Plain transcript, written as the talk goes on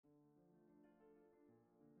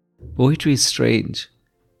Poetry is strange.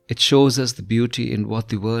 It shows us the beauty in what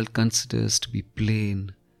the world considers to be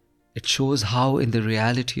plain. It shows how in the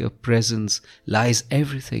reality of presence lies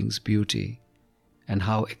everything's beauty, and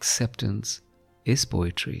how acceptance is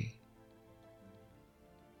poetry.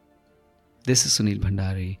 This is Sunil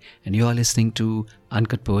Bhandari, and you are listening to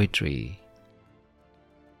Uncut Poetry.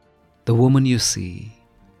 The woman you see.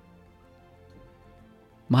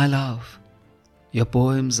 My love, your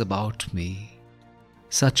poems about me,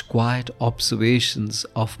 such quiet observations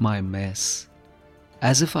of my mess,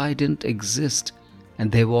 as if I didn't exist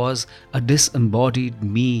and there was a disembodied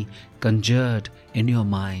me conjured in your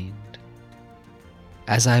mind.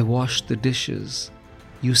 As I wash the dishes,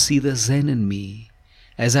 you see the zen in me.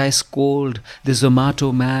 As I scold the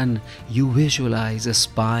Zomato man, you visualize a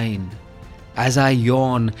spine. As I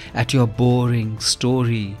yawn at your boring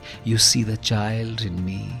story, you see the child in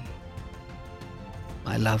me.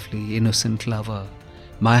 My lovely, innocent lover,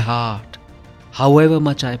 my heart, however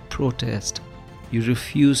much I protest, you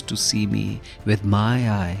refuse to see me with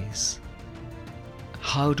my eyes.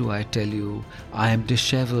 How do I tell you I am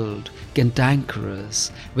disheveled,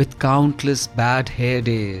 cantankerous, with countless bad hair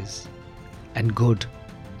days, and good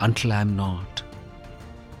until I am not?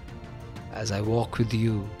 As I walk with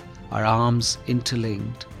you, our arms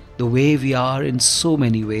interlinked, the way we are in so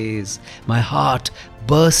many ways, my heart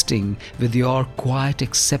bursting with your quiet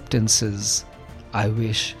acceptances, I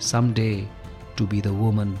wish someday to be the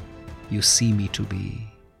woman you see me to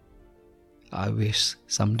be. I wish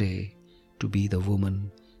someday to be the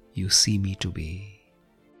woman you see me to be.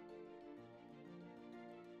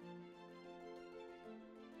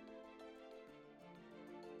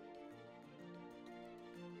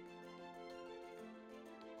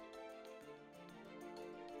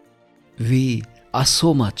 We are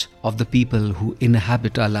so much of the people who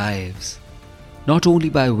inhabit our lives, not only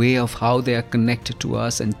by way of how they are connected to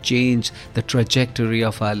us and change the trajectory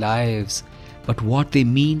of our lives, but what they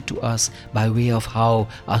mean to us by way of how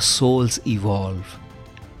our souls evolve.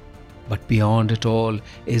 But beyond it all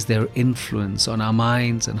is their influence on our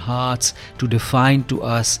minds and hearts to define to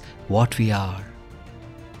us what we are.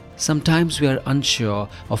 Sometimes we are unsure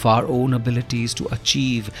of our own abilities to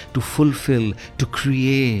achieve, to fulfill, to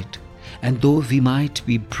create. And though we might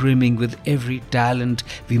be brimming with every talent,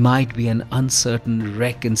 we might be an uncertain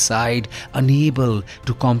wreck inside, unable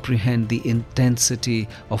to comprehend the intensity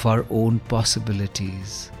of our own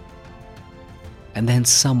possibilities. And then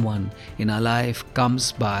someone in our life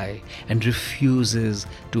comes by and refuses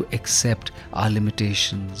to accept our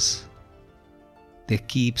limitations. They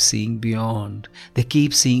keep seeing beyond, they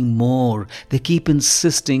keep seeing more, they keep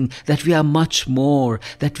insisting that we are much more,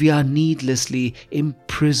 that we are needlessly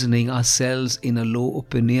imprisoning ourselves in a low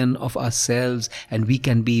opinion of ourselves, and we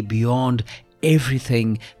can be beyond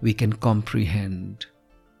everything we can comprehend.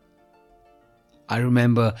 I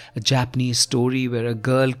remember a Japanese story where a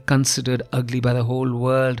girl considered ugly by the whole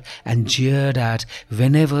world and jeered at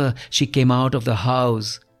whenever she came out of the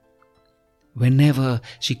house. Whenever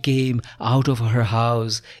she came out of her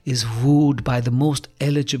house, is wooed by the most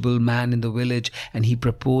eligible man in the village, and he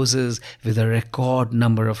proposes with a record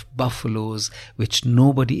number of buffaloes which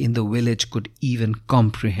nobody in the village could even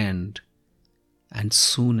comprehend. And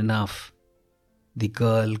soon enough, the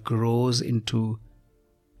girl grows into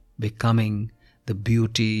becoming the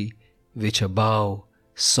beauty which above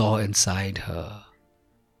saw inside her.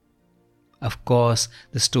 Of course,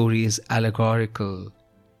 the story is allegorical,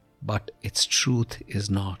 but its truth is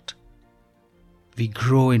not. We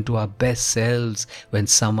grow into our best selves when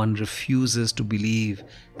someone refuses to believe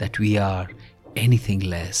that we are anything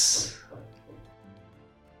less.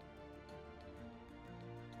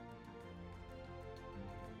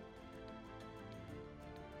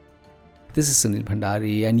 This is Sunil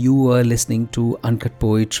Bhandari, and you are listening to Uncut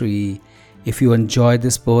Poetry. If you enjoyed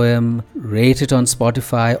this poem, rate it on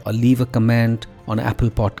Spotify or leave a comment on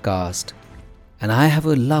Apple Podcast. And I have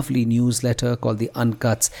a lovely newsletter called The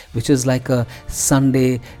Uncuts, which is like a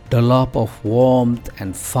Sunday dollop of warmth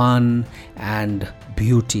and fun and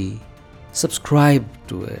beauty. Subscribe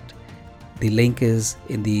to it. The link is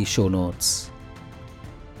in the show notes.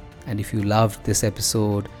 And if you loved this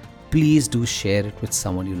episode, please do share it with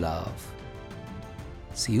someone you love.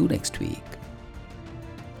 See you next week.